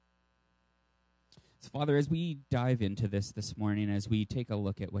So, Father, as we dive into this morning, as we take a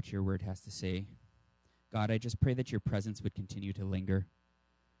look at what your word has to say, God, I just pray that your presence would continue to linger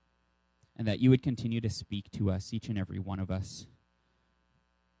and that you would continue to speak to us, each and every one of us,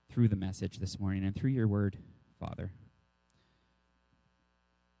 through the message this morning and through your word, Father.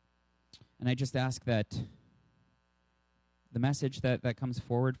 And I just ask that the message that comes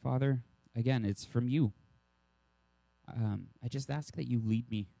forward, Father, again, it's from you. I just ask that you lead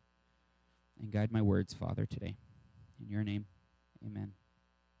me and guide my words, Father, today. In your name, amen.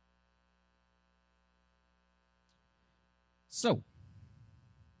 So,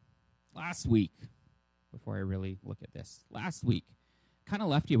 last week, before I really look at this, last week kind of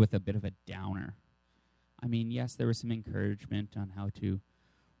left you with a bit of a downer. I mean, yes, there was some encouragement on how to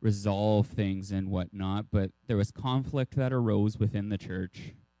resolve things and whatnot, but there was conflict that arose within the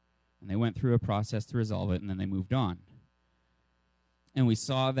church, and they went through a process to resolve it, and then they moved on. And we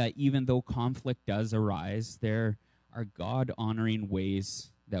saw that even though conflict does arise, there are God-honoring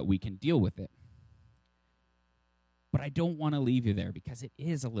ways that we can deal with it. But I don't want to leave you there because it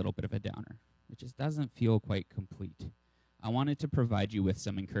is a little bit of a downer. It just doesn't feel quite complete. I wanted to provide you with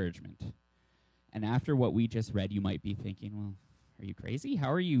some encouragement. And after what we just read, you might be thinking, well, are you crazy?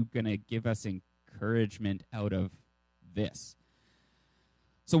 How are you going to give us encouragement out of this?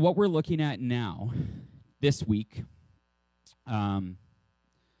 So what we're looking at now, this week,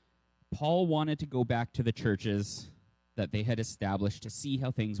 Paul wanted to go back to the churches that they had established to see how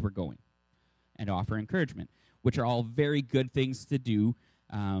things were going and offer encouragement, which are all very good things to do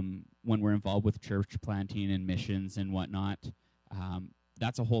when we're involved with church planting and missions and whatnot.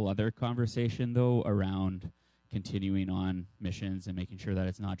 That's a whole other conversation, though, around continuing on missions and making sure that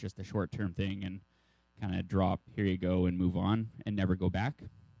it's not just a short-term thing and kind of drop, here you go, and move on and never go back.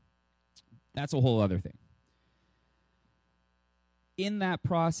 That's a whole other thing. In that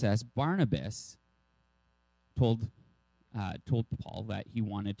process, Barnabas told Paul that he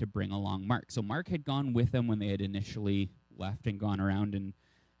wanted to bring along Mark. So Mark had gone with them when they had initially left and gone around and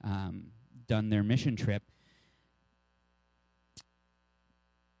done their mission trip.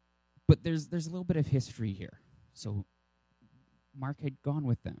 But there's a little bit of history here. So Mark had gone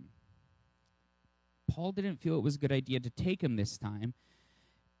with them. Paul didn't feel it was a good idea to take him this time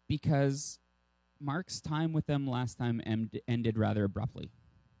because Mark's time with them last time ended rather abruptly.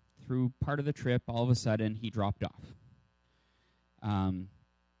 Through part of the trip, all of a sudden, he dropped off.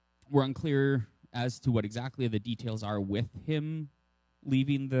 We're unclear as to what exactly the details are with him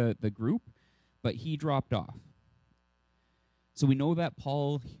leaving the group, but he dropped off. So we know that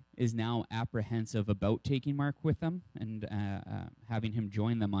Paul is now apprehensive about taking Mark with them and having him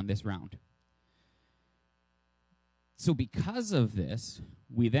join them on this round. So because of this,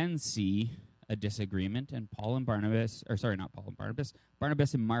 we then see a disagreement, and Barnabas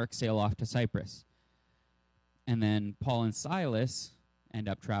and Mark sail off to Cyprus. And then Paul and Silas end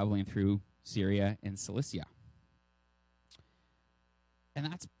up traveling through Syria and Cilicia. And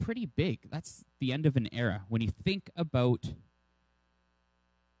that's pretty big. That's the end of an era. When you think about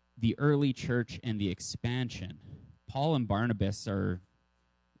the early church and the expansion, Paul and Barnabas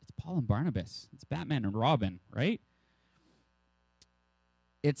it's Paul and Barnabas. It's Batman and Robin, right?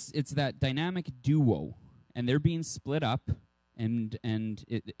 It's that dynamic duo, and they're being split up, and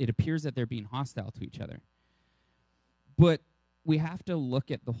it appears that they're being hostile to each other. But we have to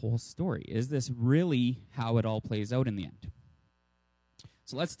look at the whole story. Is this really how it all plays out in the end?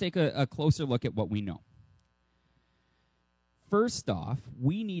 So let's take a closer look at what we know. First off,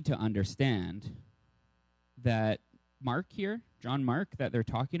 we need to understand that Mark here, John Mark, that they're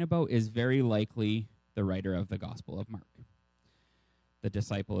talking about, is very likely the writer of the Gospel of Mark, the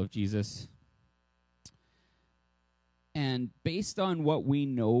disciple of Jesus. And based on what we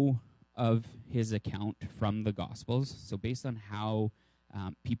know of his account from the Gospels, so based on how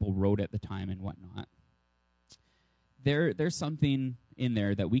people wrote at the time and whatnot, there's something in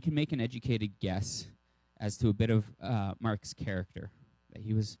there that we can make an educated guess as to a bit of Mark's character, that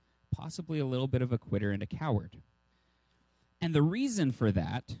he was possibly a little bit of a quitter and a coward. And the reason for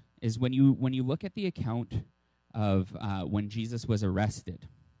that is when you look at the account of when Jesus was arrested,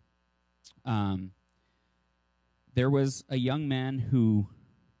 there was a young man who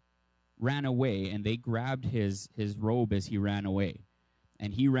ran away, and they grabbed his robe as he ran away,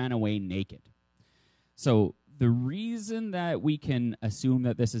 and he ran away naked. So the reason that we can assume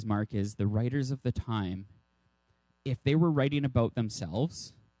that this is Mark is the writers of the time, if they were writing about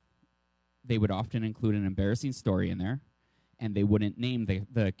themselves, they would often include an embarrassing story in there, and they wouldn't name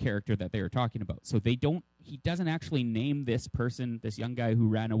the character that they were talking about. So he doesn't actually name this person, this young guy who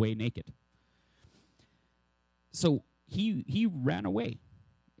ran away naked. So he ran away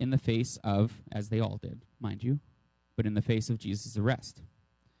in the face of, as they all did, mind you, but in the face of Jesus' arrest.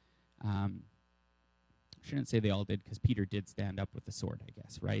 I shouldn't say they all did, because Peter did stand up with the sword, I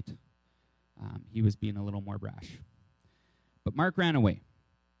guess, right? He was being a little more brash. But Mark ran away.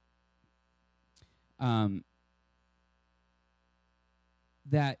 That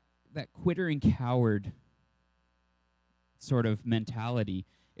quitter and coward sort of mentality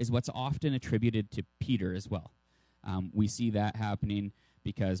is what's often attributed to Peter as well. We see that happening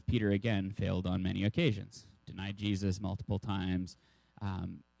because Peter, again, failed on many occasions, denied Jesus multiple times.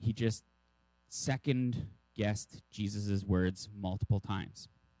 He just second-guessed Jesus' words multiple times.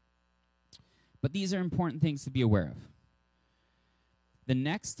 But these are important things to be aware of. The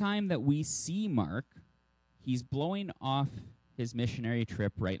next time that we see Mark, he's blowing off his missionary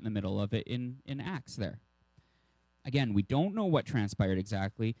trip right in the middle of it in Acts there. Again, we don't know what transpired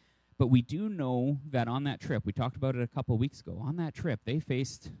exactly, but we do know that on that trip, we talked about it a couple weeks ago, on that trip, they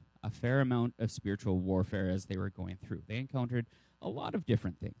faced a fair amount of spiritual warfare as they were going through. They encountered a lot of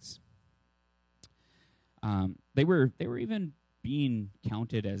different things. They were even being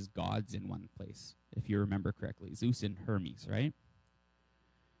counted as gods in one place, if you remember correctly, Zeus and Hermes, right?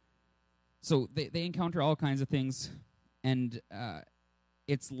 So they encounter all kinds of things, and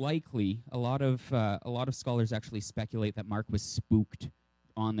it's likely a lot of scholars actually speculate that Mark was spooked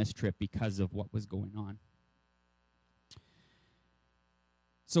on this trip because of what was going on.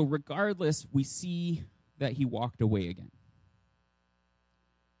 So regardless, we see that he walked away again.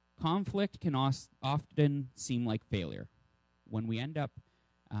 Conflict can often seem like failure. When we end up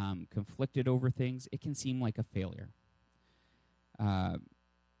conflicted over things, it can seem like a failure. But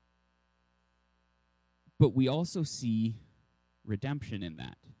we also see redemption in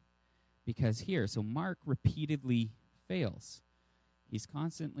that. Because here, so Mark repeatedly fails. He's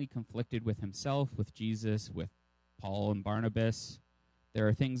constantly conflicted with himself, with Jesus, with Paul and Barnabas. There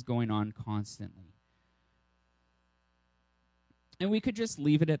are things going on constantly. And we could just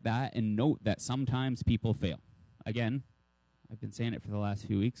leave it at that and note that sometimes people fail. Again, I've been saying it for the last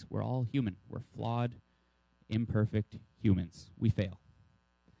few weeks. We're all human. We're flawed, imperfect humans. We fail.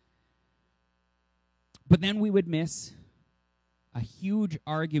 But then we would miss a huge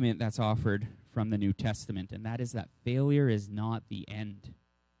argument that's offered from the New Testament, and that is that failure is not the end.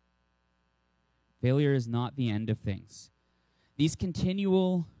 Failure is not the end of things. These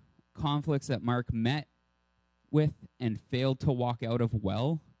continual conflicts that Mark met with and failed to walk out of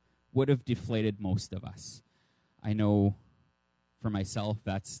well would have deflated most of us. I know for myself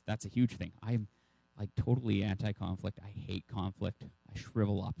that's a huge thing. I'm like totally anti-conflict. I hate conflict. I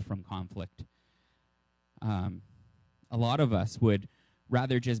shrivel up from conflict. A lot of us would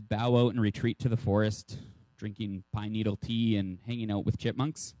rather just bow out and retreat to the forest, drinking pine needle tea and hanging out with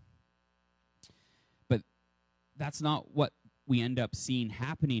chipmunks. But that's not what we end up seeing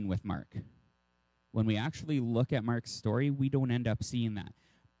happening with Mark. When we actually look at Mark's story, we don't end up seeing that.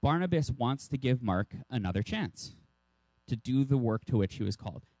 Barnabas wants to give Mark another chance to do the work to which he was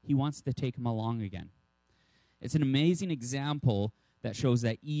called. He wants to take him along again. It's an amazing example that shows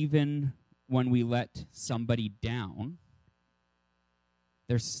that even when we let somebody down,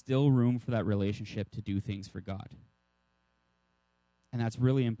 there's still room for that relationship to do things for God. And that's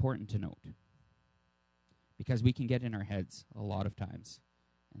really important to note. Because we can get in our heads a lot of times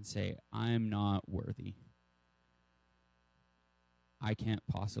and say, I'm not worthy. I can't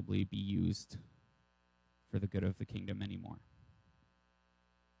possibly be used for the good of the kingdom anymore.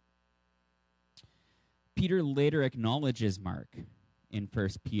 Peter later acknowledges Mark in 1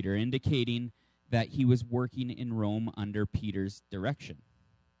 Peter, indicating that he was working in Rome under Peter's direction.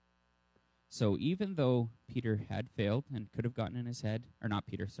 So even though Peter had failed and could have gotten in his head, or not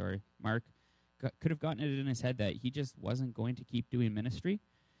Peter, sorry, Mark, could have gotten it in his head that he just wasn't going to keep doing ministry,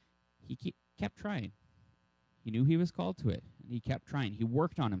 he kept trying. He knew he was called to it, and he kept trying. He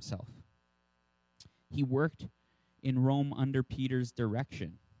worked on himself. He worked in Rome under Peter's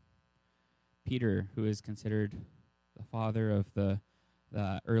direction. Peter, who is considered the father of the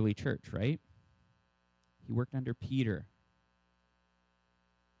early church, right? He worked under Peter.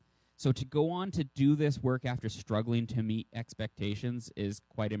 So to go on to do this work after struggling to meet expectations is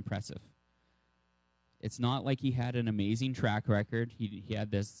quite impressive. It's not like he had an amazing track record. He had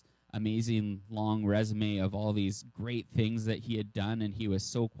this amazing long resume of all these great things that he had done, and he was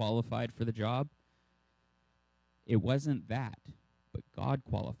so qualified for the job. It wasn't that, but God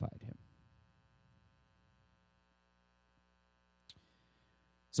qualified him.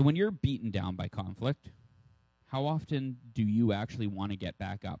 So when you're beaten down by conflict, how often do you actually want to get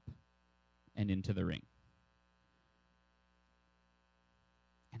back up and into the ring?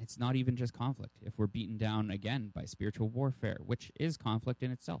 And it's not even just conflict. If we're beaten down, again, by spiritual warfare, which is conflict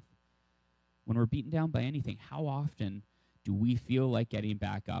in itself, when we're beaten down by anything, how often do we feel like getting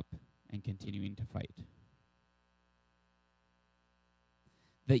back up and continuing to fight?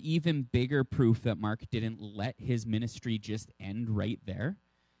 The even bigger proof that Mark didn't let his ministry just end right there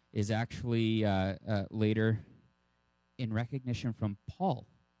is actually later in recognition from Paul.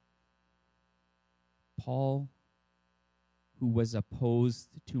 Paul, who was opposed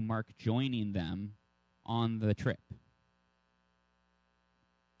to Mark joining them on the trip.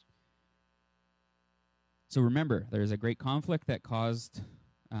 So remember, there's a great conflict that caused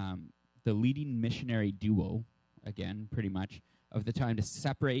the leading missionary duo, again, pretty much, of the time to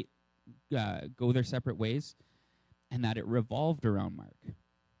separate, go their separate ways, and that it revolved around Mark.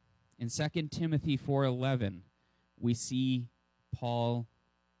 In 2 Timothy 4:11, we see Paul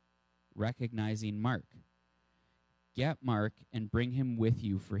recognizing Mark. Get Mark and bring him with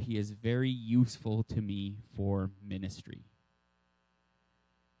you, for he is very useful to me for ministry.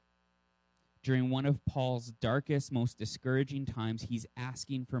 During one of Paul's darkest, most discouraging times, he's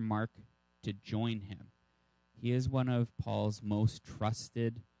asking for Mark to join him. He is one of Paul's most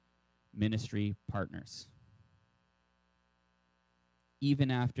trusted ministry partners. Even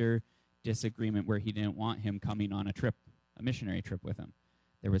after disagreement where he didn't want him coming on a trip, a missionary trip with him,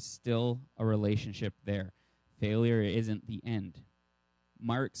 there was still a relationship there. Failure isn't the end.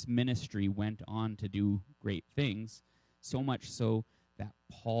 Mark's ministry went on to do great things, so much so that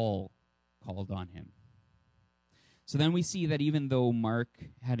Paul called on him. So then we see that even though Mark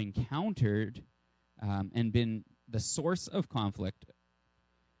had encountered and been the source of conflict,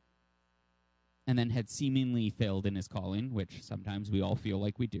 and then had seemingly failed in his calling, which sometimes we all feel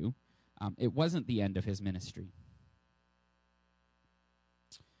like we do, it wasn't the end of his ministry.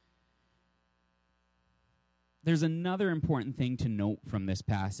 There's another important thing to note from this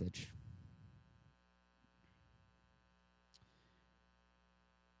passage.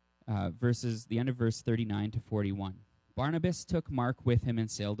 The end of verse 39 to 41. Barnabas took Mark with him and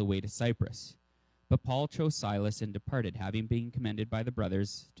sailed away to Cyprus. But Paul chose Silas and departed, having been commended by the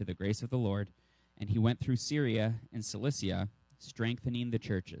brothers to the grace of the Lord, and he went through Syria and Cilicia, strengthening the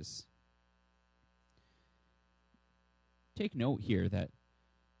churches. Take note here that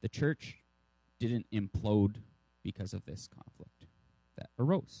the church didn't implode because of this conflict that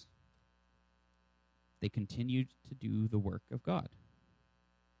arose. They continued to do the work of God.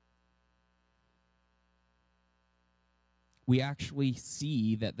 We actually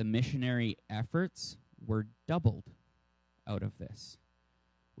see that the missionary efforts were doubled out of this.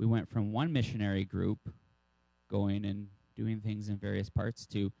 We went from one missionary group going and doing things in various parts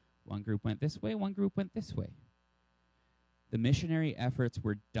to one group went this way, one group went this way. The missionary efforts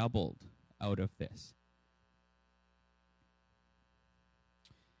were doubled out of this.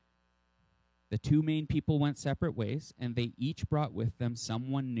 The two main people went separate ways, and they each brought with them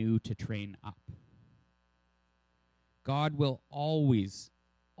someone new to train up. God will always,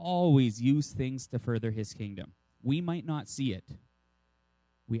 always use things to further his kingdom. We might not see it.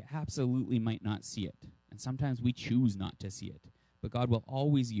 We absolutely might not see it. And sometimes we choose not to see it. But God will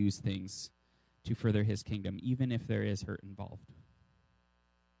always use things to further his kingdom, even if there is hurt involved.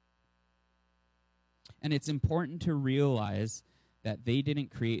 And it's important to realize that they didn't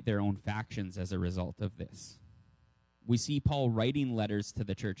create their own factions as a result of this. We see Paul writing letters to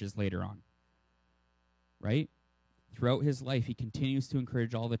the churches later on, right? Throughout his life, he continues to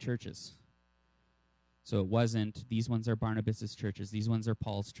encourage all the churches. So it wasn't, these ones are Barnabas' churches, these ones are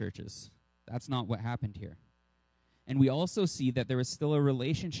Paul's churches. That's not what happened here. And we also see that there was still a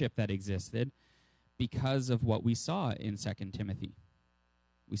relationship that existed because of what we saw in 2 Timothy.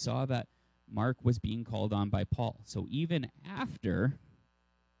 We saw that Mark was being called on by Paul. So even after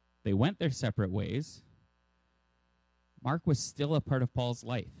they went their separate ways, Mark was still a part of Paul's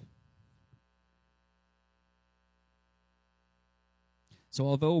life. So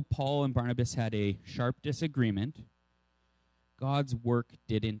although Paul and Barnabas had a sharp disagreement, God's work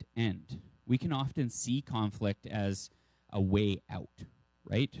didn't end. We can often see conflict as a way out,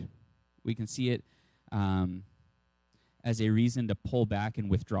 right? We can see it as a reason to pull back and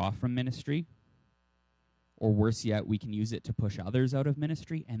withdraw from ministry. Or worse yet, we can use it to push others out of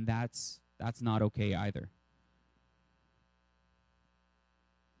ministry, and that's not okay either.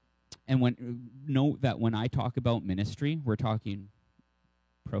 And note that when I talk about ministry, we're talking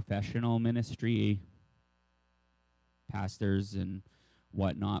professional ministry, pastors and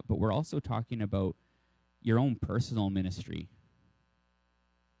whatnot, but we're also talking about your own personal ministry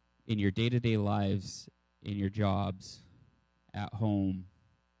in your day-to-day lives, in your jobs, at home.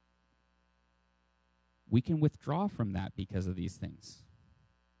 We can withdraw from that because of these things.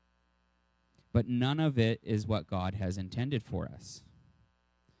 but none of it is what God has intended for us.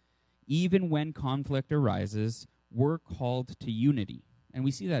 Even when conflict arises, we're called to unity. And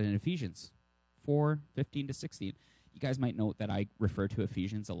we see that in Ephesians 4:15-16. You guys might note that I refer to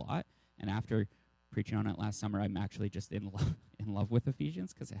Ephesians a lot, and after preaching on it last summer, I'm actually just in love with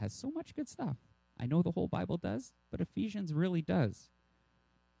Ephesians because it has so much good stuff. I know the whole Bible does, but Ephesians really does.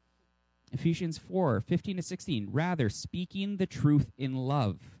 Ephesians 4:15-16. Rather, speaking the truth in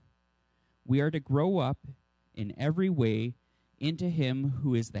love, we are to grow up in every way into him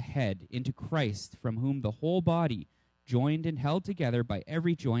who is the head, into Christ, from whom the whole body, joined and held together by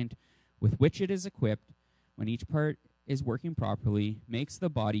every joint with which it is equipped, when each part is working properly, makes the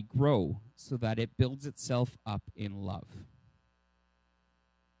body grow so that it builds itself up in love.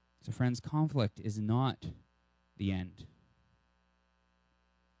 So, friends, conflict is not the end.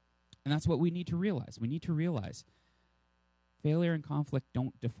 And that's what we need to realize. We need to realize failure and conflict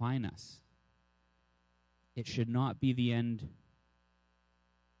don't define us. It should not be the end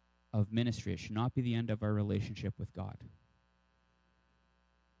of ministry. It should not be the end of our relationship with God.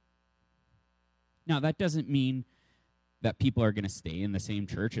 Now, that doesn't mean that people are going to stay in the same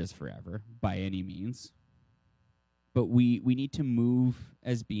churches forever, by any means. But we need to move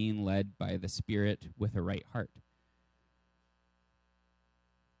as being led by the Spirit with a right heart.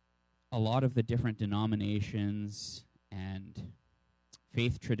 A lot of the different denominations and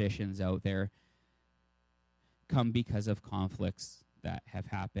faith traditions out there come because of conflicts that have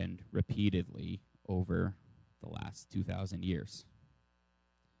happened repeatedly over the last 2,000 years.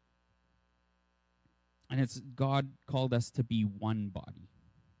 And it's God called us to be one body.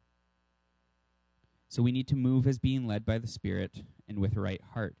 So we need to move as being led by the Spirit and with a right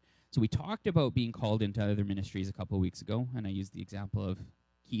heart. So we talked about being called into other ministries a couple of weeks ago, and I used the example of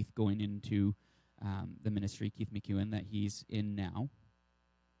Keith going into the ministry, Keith McEwen, that he's in now.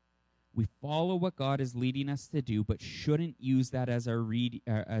 We follow what God is leading us to do, but shouldn't use that as our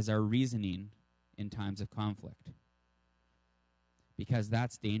reasoning in times of conflict. Because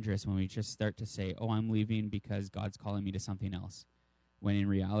that's dangerous when we just start to say, oh, I'm leaving because God's calling me to something else. When in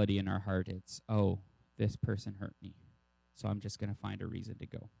reality, in our heart, it's, oh, this person hurt me, so I'm just going to find a reason to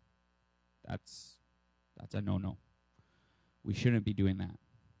go. That's a no-no. We shouldn't be doing that.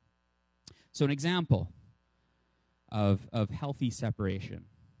 So an example of healthy separation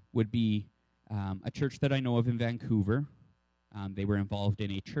would be a church that I know of in Vancouver. They were involved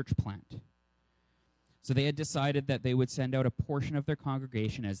in a church plant. So they had decided that they would send out a portion of their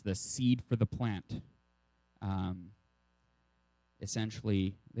congregation as the seed for the plant.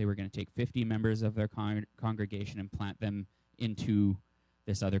 Essentially, they were going to take 50 members of their congregation and plant them into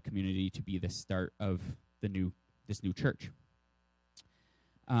this other community to be the start of this new church.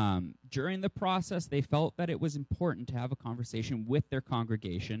 During the process, they felt that it was important to have a conversation with their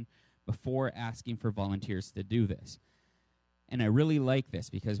congregation before asking for volunteers to do this. And I really like this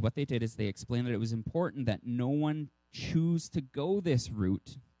because what they did is they explained that it was important that no one choose to go this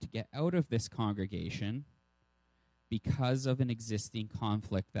route to get out of this congregation because of an existing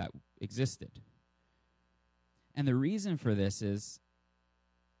conflict that existed. And the reason for this is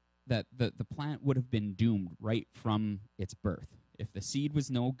that the plant would have been doomed right from its birth. If the seed was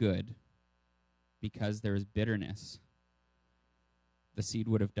no good because there is bitterness, the seed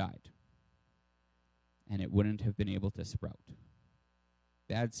would have died. And it wouldn't have been able to sprout.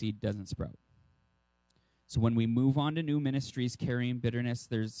 Bad seed doesn't sprout. So when we move on to new ministries carrying bitterness,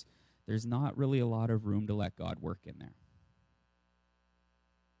 there's not really a lot of room to let God work in there.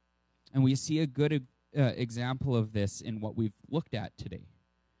 And we see a good example of this in what we've looked at today.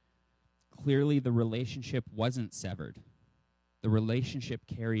 Clearly, the relationship wasn't severed. The relationship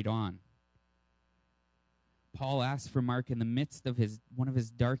carried on. Paul asked for Mark in the midst of one of his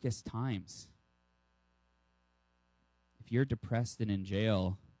darkest times. If you're depressed and in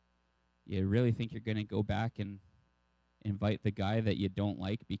jail, you really think you're going to go back and invite the guy that you don't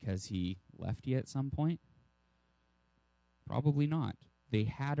like because he left you at some point? Probably not. They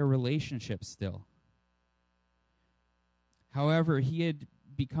had a relationship still. However, he had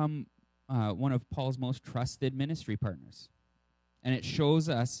become one of Paul's most trusted ministry partners. And it shows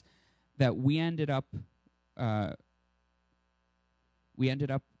us that we ended up in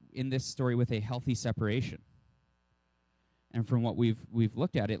this story with a healthy separation. And from what we've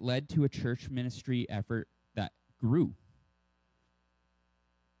looked at, it led to a church ministry effort that grew.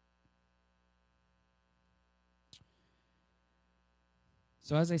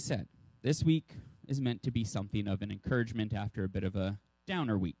 So as I said, this week is meant to be something of an encouragement after a bit of a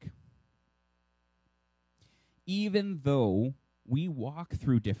downer week. Even though we walk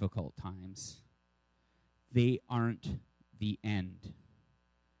through difficult times, they aren't the end.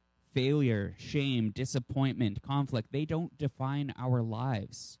 failure, shame, disappointment, conflict, they don't define our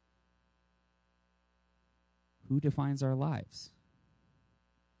lives. Who defines our lives?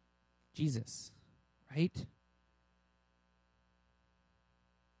 Jesus, right?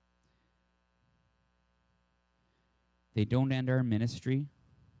 They don't end our ministry.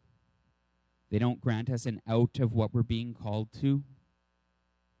 They don't grant us an out of what we're being called to.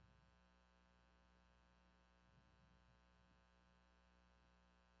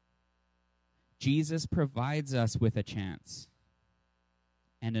 Jesus provides us with a chance,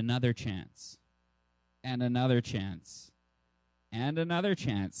 and another chance, and another chance, and another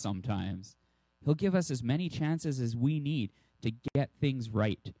chance sometimes. He'll give us as many chances as we need to get things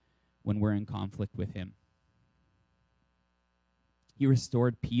right when we're in conflict with him. He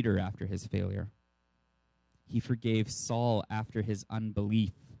restored Peter after his failure. He forgave Saul after his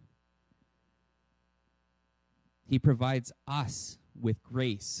unbelief. He provides us with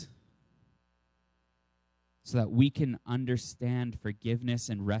grace so that we can understand forgiveness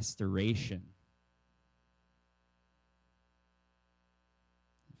and restoration.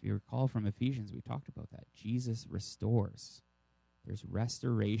 If you recall from Ephesians, we talked about that. Jesus restores. There's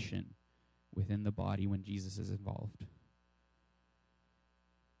restoration within the body when Jesus is involved.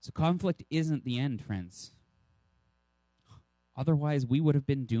 So conflict isn't the end, friends. Otherwise, we would have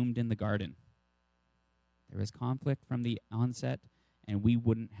been doomed in the garden. There was conflict from the onset, and we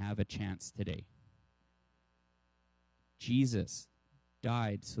wouldn't have a chance today. Jesus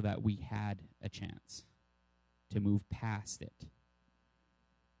died so that we had a chance to move past it.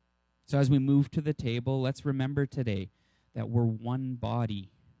 So as we move to the table, let's remember today that we're one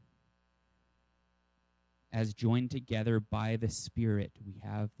body. As joined together by the Spirit, we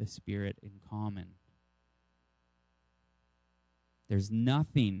have the Spirit in common. There's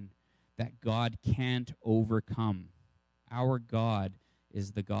nothing that God can't overcome. Our God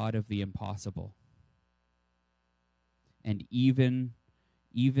is the God of the impossible. And even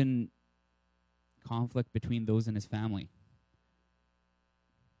conflict between those in his family.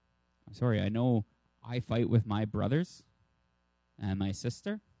 I'm sorry, I know I fight with my brothers and my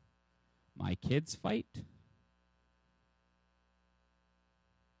sister. My kids fight.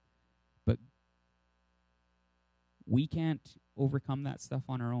 But we can't overcome that stuff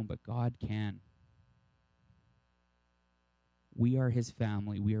on our own, but God can. We are his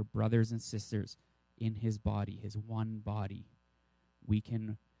family. We are brothers and sisters in his body, his one body. We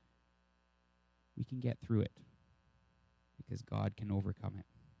can get through it because God can overcome it.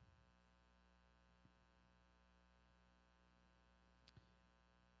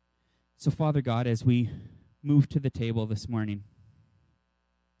 So, Father God, as we move to the table this morning,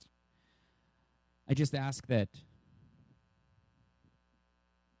 I just ask that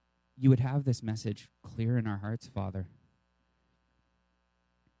you would have this message clear in our hearts, Father.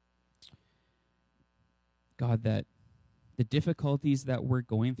 God, that the difficulties that we're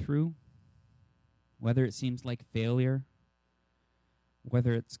going through, whether it seems like failure,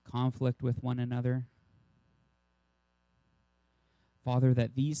 whether it's conflict with one another, Father,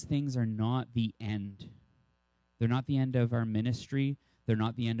 that these things are not the end. They're not the end of our ministry. They're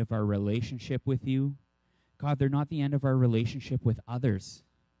not the end of our relationship with you. God, they're not the end of our relationship with others.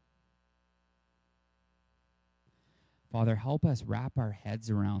 Father, help us wrap our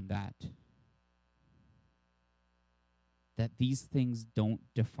heads around that. That these things don't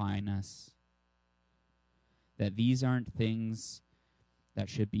define us. That these aren't things that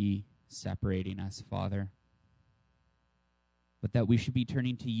should be separating us, Father. But that we should be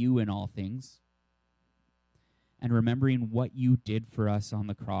turning to you in all things and remembering what you did for us on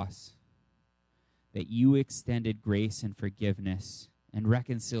the cross. That you extended grace and forgiveness and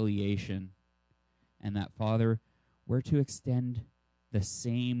reconciliation. And that, Father, we're to extend the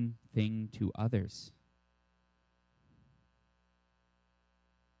same thing to others.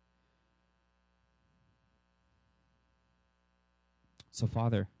 So,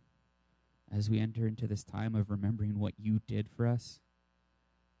 Father, as we enter into this time of remembering what you did for us,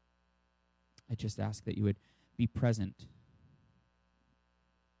 I just ask that you would be present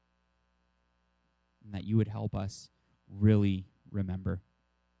and that you would help us really remember.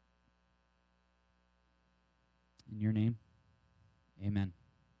 In your name, amen.